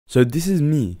So this is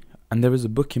me, and there is a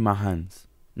book in my hands.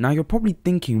 Now you're probably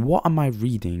thinking, what am I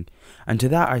reading? And to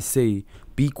that I say,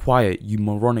 be quiet, you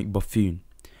moronic buffoon.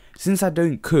 Since I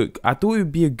don't cook, I thought it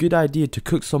would be a good idea to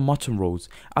cook some mutton rolls.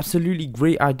 Absolutely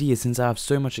great idea since I have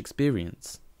so much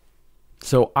experience.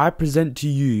 So I present to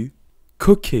you,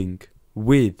 cooking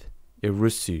with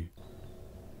Iroosu.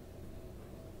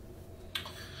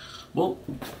 Well,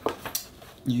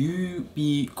 you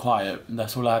be quiet,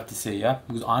 that's all I have to say, yeah?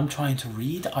 Because I'm trying to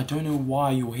read. I don't know why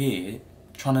you're here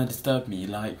trying to disturb me.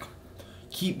 Like,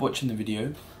 keep watching the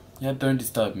video. Yeah, don't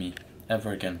disturb me ever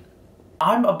again.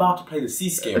 I'm about to play the C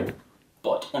scale,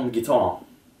 but on guitar.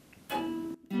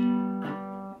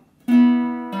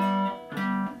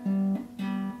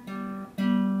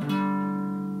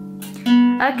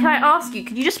 Can I ask you,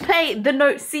 could you just play the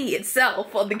note C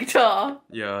itself on the guitar?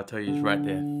 Yeah, I'll tell you, it's right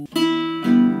there.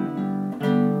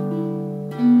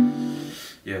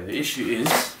 Yeah, the issue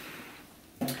is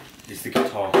the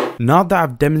guitar. Now that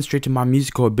I've demonstrated my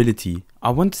musical ability,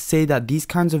 I want to say that these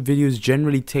kinds of videos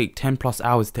generally take 10+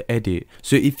 hours to edit.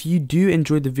 So if you do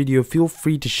enjoy the video, feel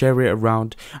free to share it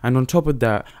around. And on top of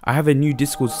that, I have a new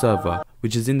Discord server,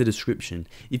 which is in the description.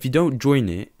 If you don't join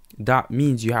it, that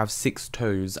means you have 6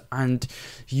 toes and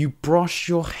you brush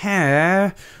your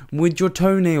hair with your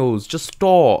toenails. Just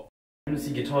stop. I'm gonna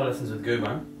see guitar lessons with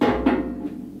Gobi.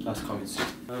 That's coming soon.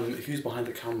 Who's behind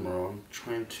the camera? I'm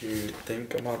trying to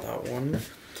think about that one.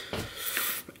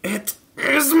 It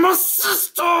is my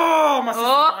sister! My sister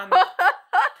behind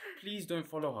Please don't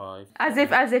follow her. As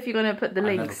if you're gonna put the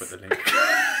links. I never put the link.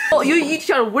 Oh, your YouTube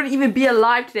channel wouldn't even be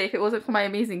alive today if it wasn't for my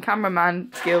amazing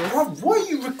cameraman skills. Bro, what are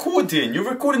you recording? You're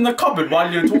recording the cupboard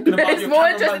while you're talking about your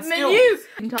cameraman skills.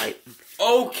 It's more interesting than you.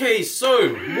 Okay, so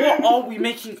what are we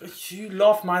making? You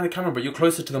laugh behind the camera, but you're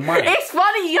closer to the mic. It's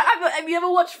funny. Have you ever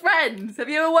watched Friends? Have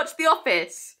you ever watched The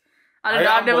Office? I don't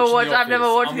know. I've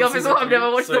never watched The Office or I've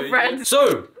never watched The Friends.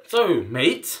 So,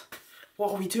 mate,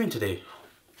 what are we doing today?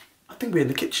 I think we're in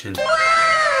the kitchen.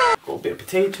 Got a bit of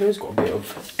potatoes, got a bit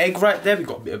of egg right there, we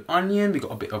got a bit of onion, we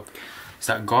got a bit of... Is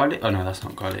that garlic? Oh no, that's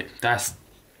not garlic. That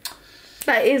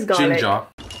is garlic. Ginger.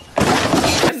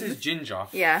 This is ginger.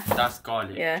 Yeah. That's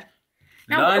garlic. Yeah.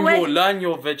 Learn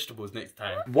your vegetables next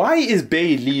time. Why is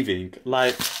Bay leaving?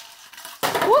 Like...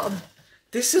 What?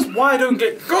 This is why I don't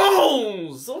get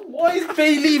goals! Why is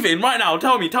Bay leaving? Right now,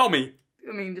 tell me.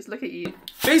 I mean, just look at you.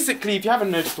 Basically, if you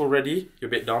haven't noticed already, you're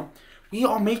a bit dumb. We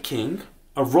are making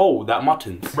a roll that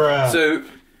muttons. Bruh. So,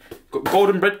 got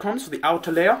golden breadcrumbs for the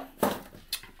outer layer,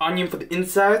 onion for the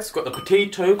insides, got the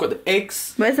potato, got the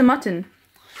eggs. Where's the mutton?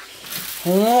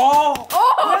 Whoa!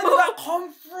 Oh! Where did that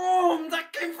come from?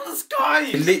 That came from the sky!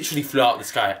 It literally flew out of the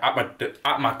sky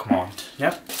at my command.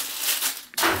 Yeah?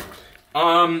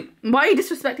 Why are you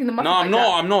disrespecting the mutton?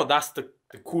 No, I'm not. That's the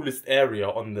coolest area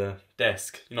on the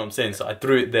desk. You know what I'm saying? So I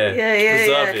threw it there. Yeah.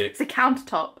 Preserve it. It's a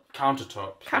countertop.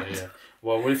 Countertop. Yeah.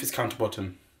 Well, what if it's counter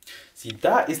bottom? See,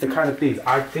 that is the kind of things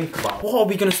I think about. What are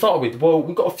we going to start with? Well,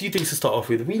 we've got a few things to start off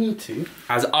with. We need to,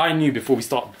 as I knew before we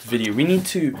start the video, we need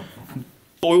to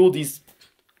boil these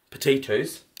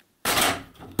potatoes.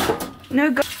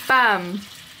 No, bam.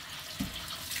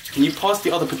 Can you pass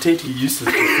the other potato you used to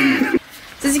food?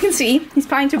 So as you can see, he's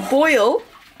planning to boil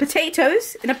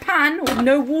potatoes in a pan with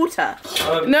no water.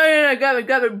 No,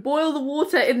 go. Boil the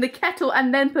water in the kettle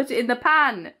and then put it in the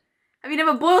pan. Have you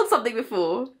never boiled something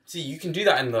before? See, you can do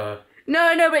that in the...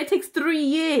 No, but it takes 3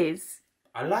 years.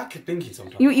 I like your thinking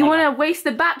sometimes. You want to waste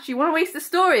the battery, you want to waste the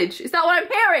storage. Is that what I'm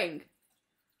hearing?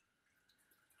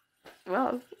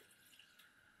 Well...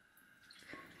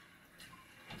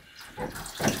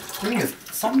 The thing is,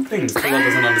 some things Kayla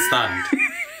doesn't understand.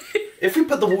 If we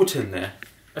put the water in there,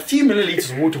 a few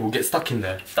milliliters of water will get stuck in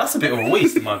there. That's a bit of a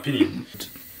waste in my opinion.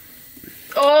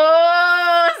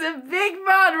 Oh, it's a big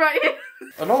man right here.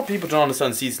 A lot of people don't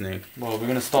understand seasoning. Well, we're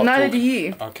going to start Neither do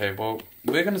you. Okay, well,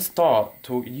 we're going to start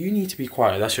talking. You need to be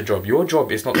quiet. That's your job. Your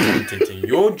job is not commentating.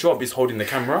 Your job is holding the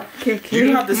camera. Okay.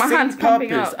 You have the same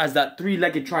purpose as that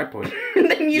 3-legged tripod.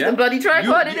 Then use the bloody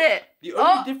tripod, innit? The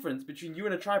only difference between you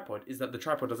and a tripod is that the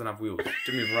tripod doesn't have wheels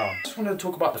to move around. I just want to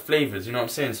talk about the flavours, you know what I'm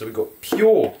saying? So we've got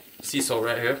pure sea salt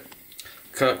right here.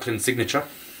 Kirkland Signature.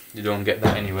 You don't get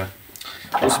that anywhere.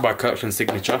 Also by Kirkland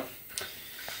Signature.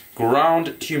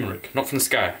 Ground turmeric, not from the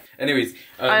sky. Anyways,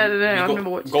 I don't know, I've never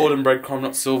watched golden breadcrumb,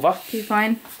 not silver. Okay,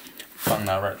 fine. Fun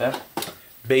now right there.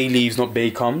 Bay leaves, not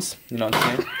bay comes. You know what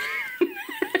I'm saying?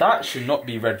 That should not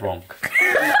be read wrong.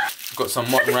 Got some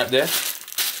mutton right there.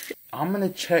 I'm gonna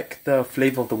check the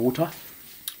flavour of the water.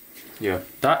 Yeah,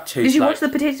 that tastes like... Did you wash the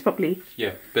potatoes properly?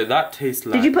 Yeah, but that tastes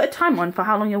like... Did you put a time on for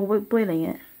how long you're boiling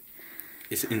it?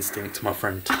 It's instinct, my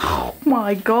friend. Oh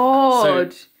my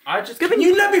god. So, Can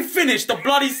you let me finish the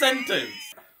bloody sentence?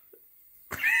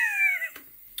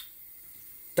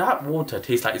 That water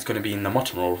tastes like it's going to be in the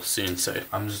mutton roll soon, so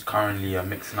I'm just currently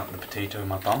mixing up the potato with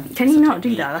my thumb. Can you not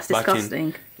do that? That's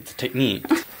disgusting. It's a technique.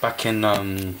 Back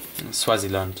in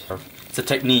Swaziland. It's a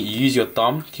technique. You use your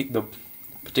thumb, kick the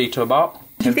potato about.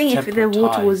 Do you think if the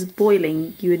water was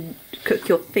boiling, you would cook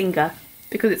your finger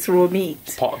because it's raw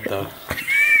meat? Part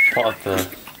of the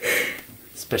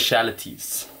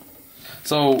specialities.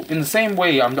 So in the same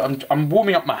way, I'm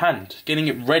warming up my hand, getting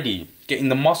it ready, getting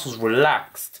the muscles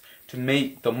relaxed to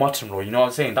make the mutton roll. You know what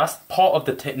I'm saying? That's part of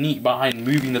the technique behind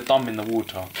moving the thumb in the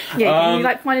water. Yeah, can you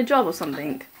like find a job or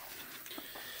something?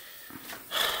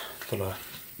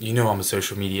 You know I'm a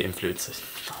social media influencer.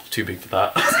 I'm too big for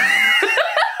that.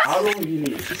 How long do you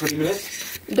need? 20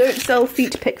 minutes? Don't sell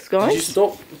feet pics, guys. Did you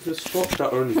stop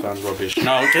that OnlyFans rubbish?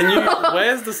 Now, can you...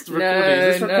 Where's this recording?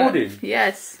 Is this recording?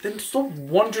 Yes. Then stop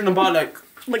wandering about like...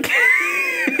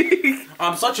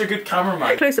 I'm such a good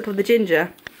cameraman. Close up of the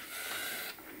ginger.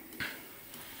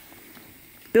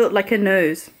 Built like a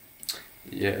nose.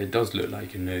 Yeah, it does look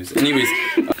like a nose. Anyways,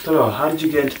 so how did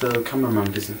you get into the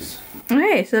cameraman business?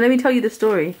 Okay, so let me tell you the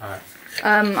story. Alright.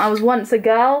 I was once a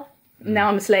girl, now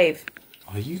I'm a slave.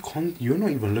 Are you you're not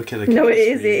even looking at the camera No,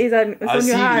 it screen. is. It's on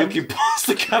your hand. I see you looking past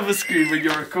the camera screen when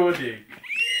you're recording.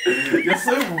 You're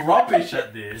so rubbish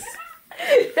at this.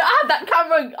 that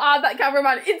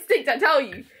cameraman instinct, I tell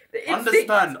you.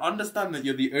 Understand that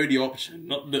you're the only option,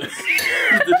 not the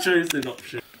the chosen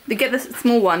option. They get this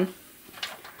small one.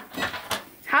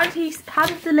 How did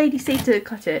the lady say to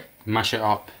cut it? Mash it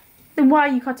up. Then why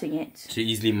are you cutting it? To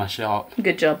easily mash it up.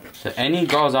 Good job. So any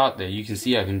girls out there, you can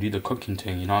see I can do the cooking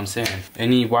thing, you know what I'm saying?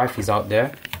 Any wifeys out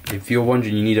there, if you're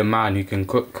wondering you need a man who can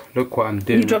cook, look what I'm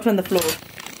doing. You dropped on the floor.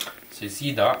 So you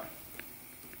see that?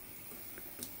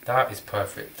 That is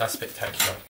perfect. That's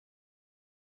spectacular.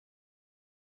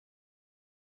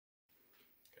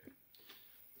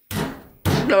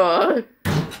 Oh.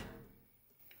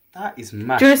 That is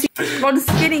mad. Do you want to see on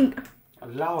skinning?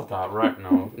 Allow that right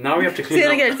now. Now we have to clean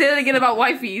Say it again about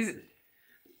wifeys.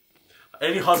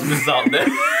 Any husbands out there?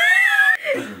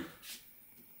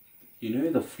 You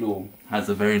know the floor has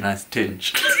a very nice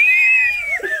tinge.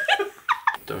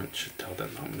 Don't tell them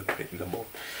I'm gonna put it in the bowl.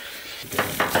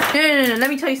 No. Let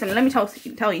me tell you something. Let me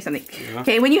tell you something. Yeah.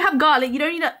 Okay, when you have garlic, you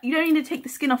don't need to take the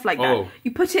skin off like that.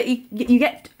 You put it. You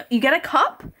get a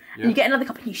cup. Yeah. And you get another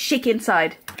cup and you shake it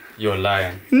inside. You're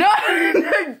lying. No,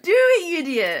 do it, you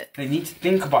idiot. I need to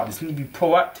think about this. I need to be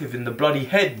proactive in the bloody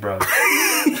head, bro.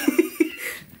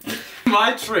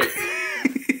 My trick.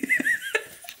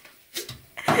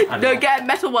 No, get a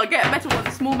metal one. Get a metal one.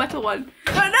 A small metal one.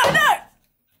 No.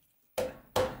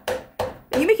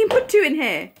 You're making put two in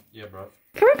here. Yeah, bro.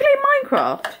 Can we play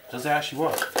Minecraft? Does it actually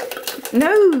work?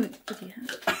 No.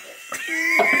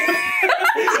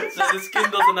 So the skin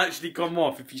doesn't actually come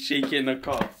off if you shake it in a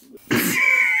cup.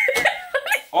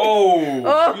 Oh! You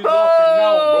laughing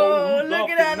now, bro. Look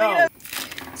at that.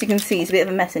 So you can see it's a bit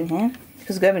of a mess in here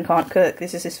because Gavin can't cook.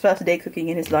 This is his first day cooking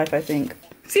in his life, I think.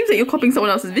 Seems like you're copying someone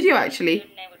else's video, actually.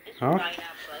 Huh?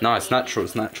 No, it's natural.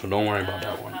 It's natural. Don't worry about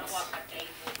that one.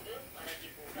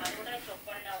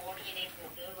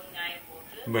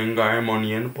 Bengali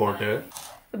onion porter.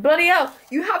 Bloody hell!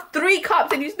 You have 3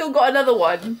 cups and you still got another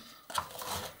one.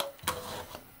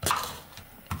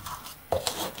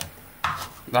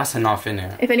 That's enough,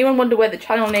 innit? If anyone wondered where the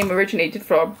channel name originated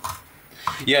from.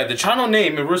 Yeah, the channel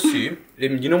name Iroosu,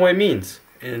 you know what it means?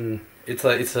 It's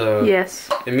a Yes.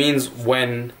 It means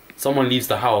when someone leaves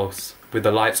the house with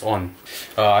the lights on.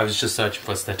 I was just searching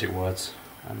for aesthetic words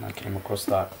and I came across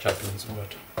that Japanese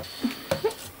word.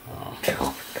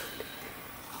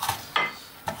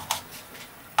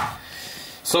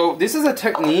 So this is a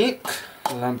technique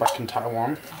I learned back in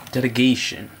Taiwan.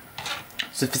 Dedication,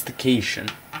 sophistication,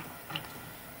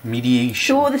 mediation.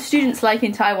 So what were the students like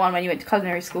in Taiwan when you went to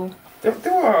culinary school? They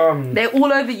were They're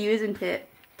all over you, isn't it?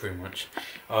 pretty much.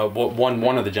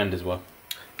 One of the genders were.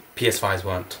 PS5s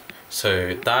weren't.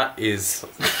 So that is.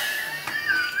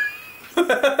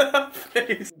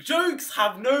 Jokes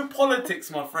have no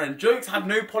politics, my friend. Jokes have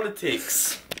no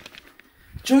politics.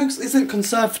 Jokes isn't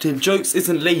conservative. Jokes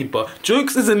isn't Labour.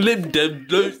 Jokes isn't Lib Dem.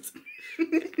 Jokes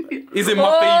is in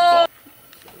my favour.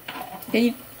 Can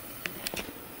you...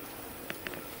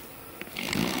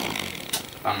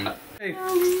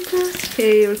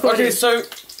 Okay, so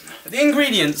the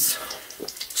ingredients: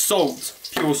 salt,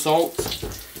 pure salt,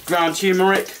 ground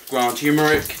turmeric,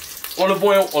 olive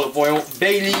oil,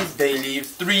 bay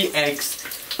leaves, 3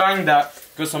 eggs, bang that.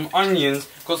 Got some onions,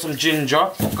 got some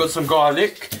ginger, got some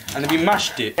garlic, and then we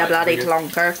mashed it. Yeah, bloody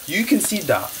clunker. You can see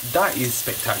that. That is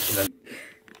spectacular.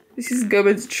 This is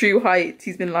Goben's true height.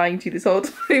 He's been lying to you this whole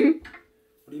time.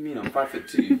 What do you mean? I'm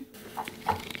 5'2".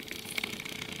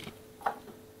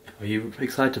 Are you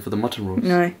excited for the mutton rolls?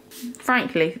 No.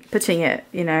 Frankly, putting it,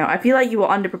 you know, I feel like you were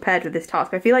underprepared with this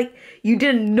task. I feel like you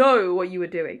didn't know what you were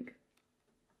doing.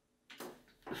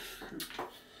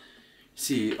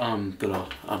 See, Bella,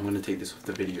 I'm gonna take this off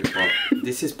the video, but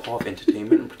this is part of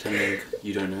entertainment and pretending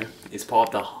you don't know. It's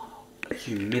part of the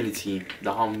humility,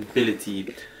 the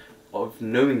humility of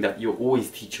knowing that you're always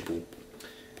teachable.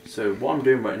 So what I'm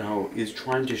doing right now is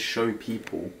trying to show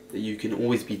people that you can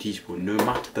always be teachable, no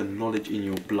matter the knowledge in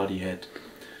your bloody head.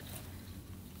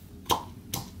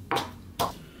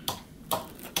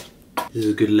 This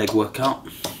is a good leg workout.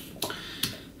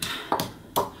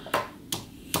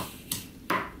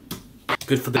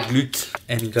 Good for the glutes.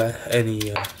 Any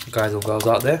guys or girls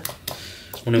out there?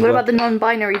 What about the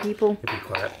non-binary people? Be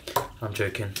quiet. I'm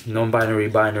joking. Non-binary,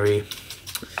 binary,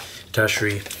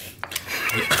 tertiary.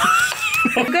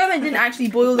 Goben didn't actually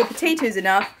boil the potatoes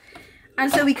enough,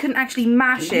 and so we couldn't actually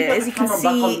mash it. As you can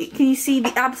see, can you see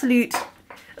the absolute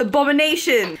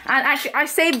abomination? And actually, I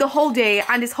saved the whole day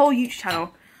and his whole YouTube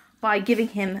channel by giving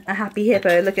him a happy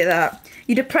hippo. Look at that.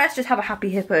 You depressed, just have a happy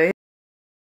hippo.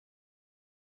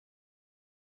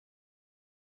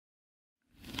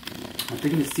 I'm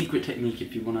thinking the secret technique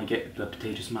if you want to get the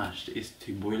potato smashed is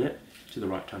to boil it to the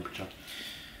right temperature.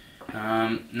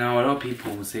 Now a lot of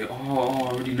people will say, oh,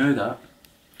 I already know that.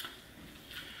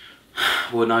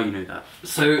 Well, now you know that.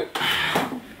 So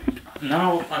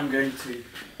now I'm going to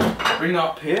bring it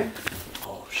up here.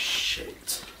 Oh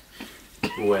shit.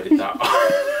 We'll edit that.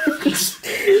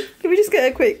 Can we just get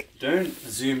a quick? Don't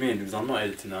zoom in because I'm not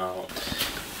editing out.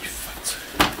 You fat.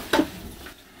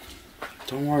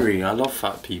 Don't worry, I love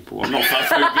fat people. I'm not fat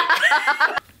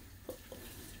phobic.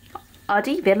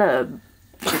 Adi Villa.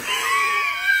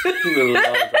 I'm gonna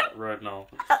love that right now.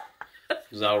 This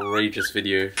is an outrageous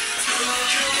video.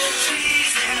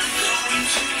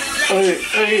 Hey,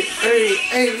 hey, hey,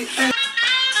 hey, hey.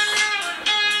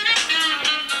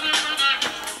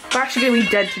 We're actually gonna be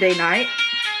dead today night.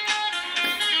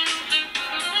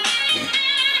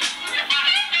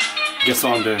 Guess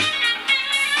what I'm doing?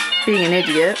 Being an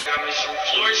idiot.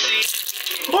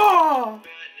 Oh!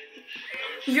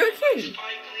 You okay?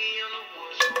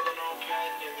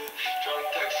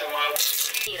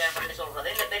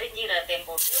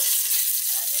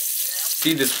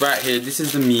 See this right here, this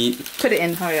is the meat. Put it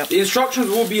in, hurry up. The instructions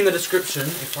will be in the description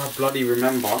if I bloody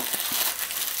remember.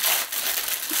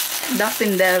 That's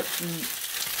in there.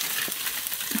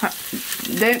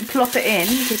 Don't plop it in,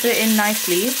 you put it in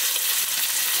nicely.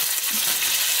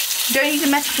 Don't use a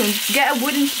metal spoon, get a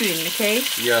wooden spoon, okay?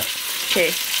 Yeah.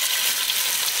 Okay.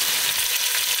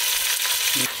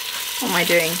 What am I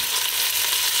doing?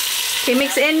 Okay,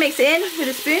 mix it in with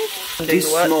a spoon. This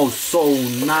smells so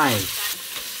nice.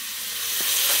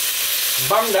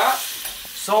 Bang that,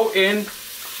 salt in,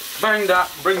 bang that,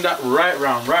 bring that right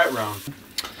round, right round.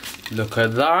 Look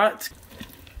at that.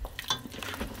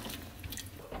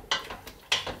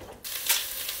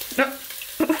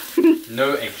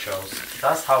 No eggshells.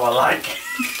 That's how I like it.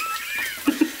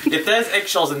 If there's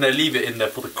eggshells in there, leave it in there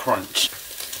for the crunch.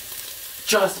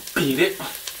 Just beat it.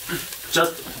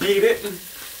 Just beat it.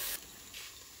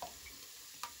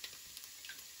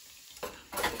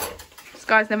 This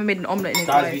guy's never made an omelette in his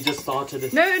Guys, life. we just started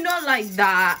this. No, not like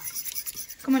that.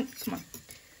 Come on, come on.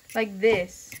 Like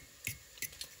this.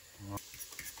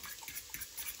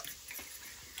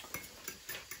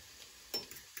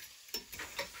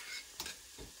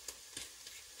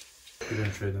 We're going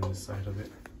to show them this side of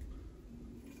it.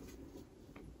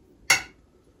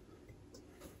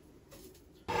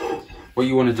 What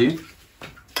you want to do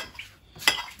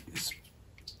is,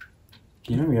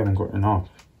 you know we haven't got enough.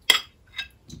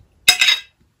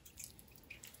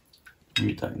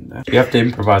 Mute that in there. You have to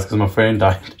improvise because my phone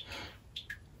died.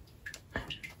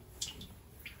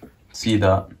 See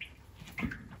that?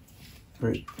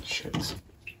 Wait, shit.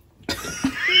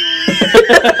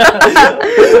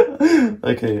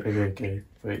 Okay.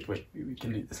 Wait, we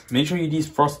can do this. Make sure you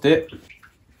defrost it.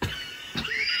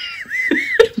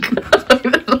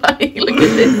 Look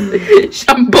at this.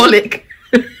 Shambolic.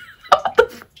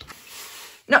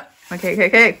 No.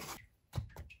 Okay.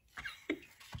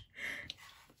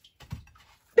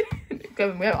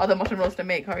 Go, we have other mutton rolls to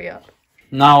make, hurry up.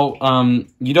 Now,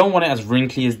 you don't want it as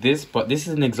wrinkly as this, but this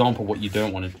is an example of what you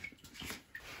don't want to.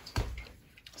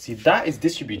 See, that is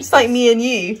distributed. It's like me and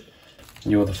you.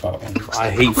 You're the fat one.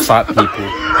 I hate fat people.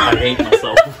 I hate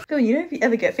myself. Go, you know, if you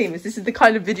ever get famous, this is the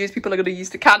kind of videos people are going to use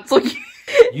to cancel you.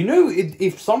 You know,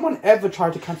 if someone ever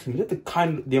tried to cancel me,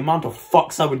 the amount of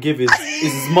fucks I would give is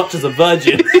as much as a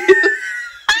virgin.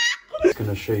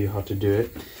 gonna show you how to do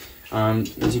it.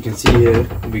 As you can see here,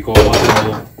 we got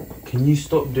mutton roll. Can you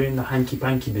stop doing the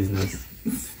hanky-panky business?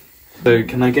 So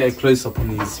can I get a close-up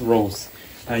on these rolls?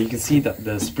 You can see that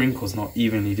the sprinkle's not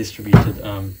evenly distributed.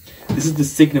 This is to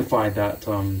signify that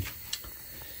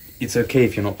it's okay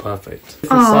if you're not perfect.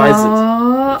 Different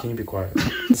sizes. Can you be quiet?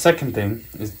 The second thing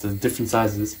is the different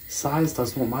sizes. Size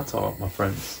does not matter, my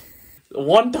friends.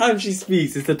 One time she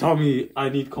speaks is to tell me I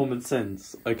need common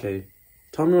sense. Okay,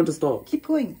 tell me when to stop. Keep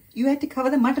going. You had to cover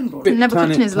the mutton roll. Never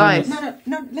cooked in his life.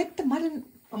 No, let the mutton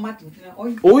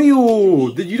oil.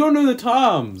 Oil! You don't know the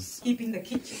terms. Keeping the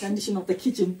kitchen condition of the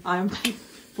kitchen. I am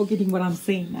forgetting what I'm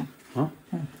saying now. Huh?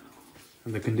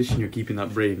 And the condition you're keeping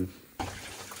that brain.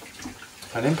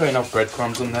 I didn't put enough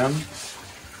breadcrumbs on them,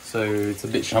 so it's a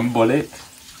bit shambolic.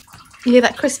 You hear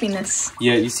that crispiness?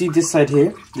 Yeah, you see this side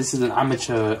here? This is an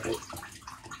amateur...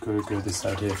 Go this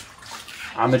side here.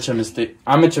 Amateur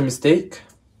mistake.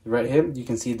 Right here, you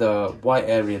can see the white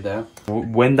area there.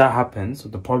 When that happens,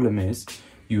 the problem is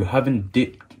you haven't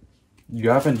dipped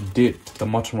the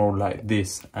mutton roll like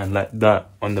this and like that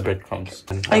on the breadcrumbs.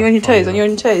 Are you on your toes? Are you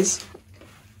on your toes?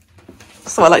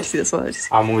 That's what I like to see. That's what I like to see.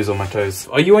 I'm always on my toes.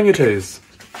 Are you on your toes?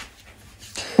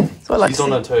 That's what I like to see.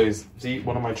 She's on her toes. See,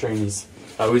 one of my trainees.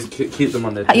 I always keep them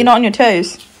on their toes. Are you not on your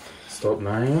toes? Stop,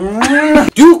 man.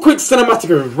 Do a quick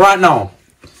cinematic right now.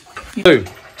 So,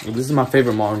 this is my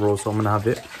favourite mutton roll, so I'm going to have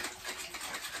it.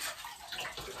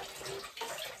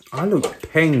 I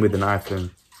look pain with an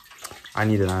iPhone. I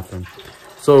need an iPhone.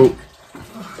 So,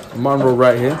 mutton roll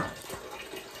right here.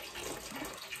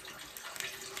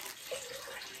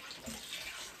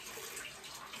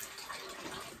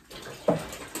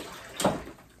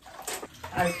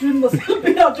 I was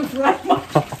helping out to fry my...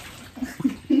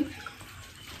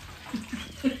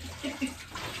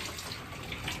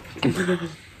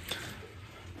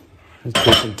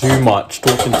 Talking too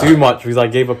much because I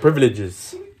gave her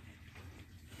privileges.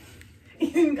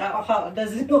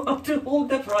 Does he know how to hold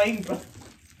the frying pan?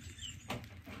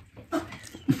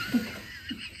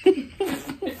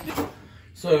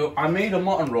 So I made a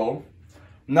mutton roll.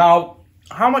 Now,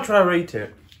 how much would I rate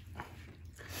it?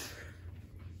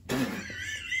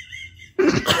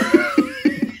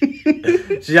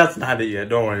 She hasn't had it yet,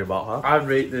 don't worry about her. I'd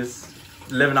rate this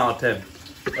 11 out of 10.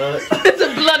 It's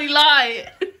a bloody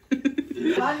lie.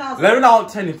 11 out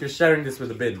of 10 if you're sharing this with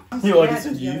a bin. You honest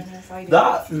with you?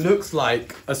 That looks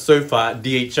like a sofa at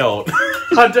DHL.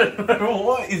 I don't know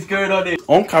what is going on here.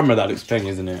 On camera that looks strong,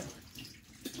 isn't it?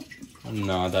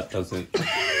 No, that doesn't.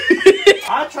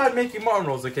 I tried making mutton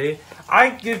rolls, okay? I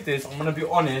give this, I'm gonna be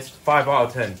honest, 5 out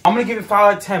of 10. I'm gonna give it 5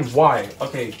 out of 10. Why?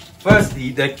 Okay,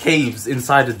 firstly, there are caves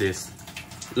inside of this.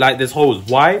 Like, there's holes.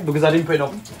 Why? Because I didn't put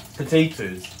enough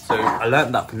potatoes. So I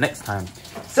learned that for next time.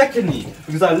 Secondly,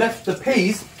 because I left the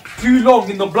paste too long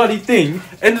in the bloody thing,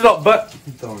 ended up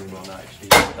don't worry about that actually.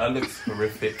 That looks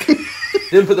horrific.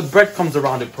 Didn't put the breadcrumbs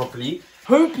around it properly.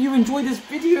 Hope you enjoy this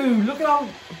video. Look at how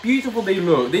beautiful they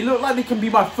look. They look like they can be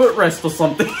my footrest or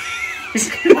something.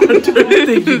 I don't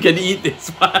think you can eat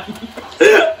this, man.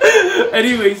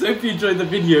 Anyways, hope you enjoyed the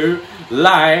video.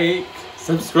 Like,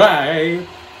 subscribe,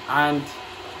 and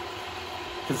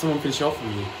can someone finish off for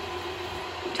me?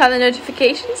 Turn the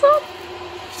notifications on.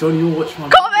 Don't you watch my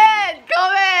Comment!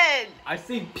 I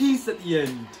say peace at the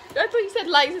end. I thought you said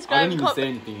like, subscribe, I didn't even say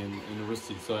anything in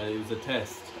Iroosu, so it was a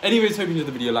test. Anyways, hope you enjoyed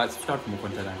the video. Like, subscribe for more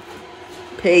content.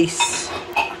 Peace.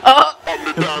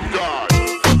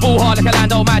 Full hard like a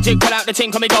Lando magic, pull out the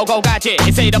ting, call me go gadget.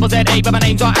 It's A-double-Z-A, but my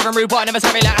name's not Aaron Rude, but I never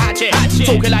savvy like hatchet.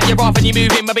 Talking like you're off and you're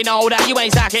moving, but we know that you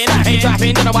ain't stacking. Ain't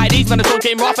trapping, don't know why these men are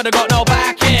talking rough and I got no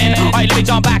backing. Alright, let me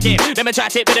jump back in, let me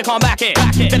chat it, better come back it.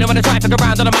 Then I wanna try fuck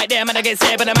around on the mic there, man, I get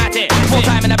scared, but I'm at it. Full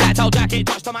time in a black toe jacket,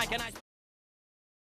 touch the mic and I...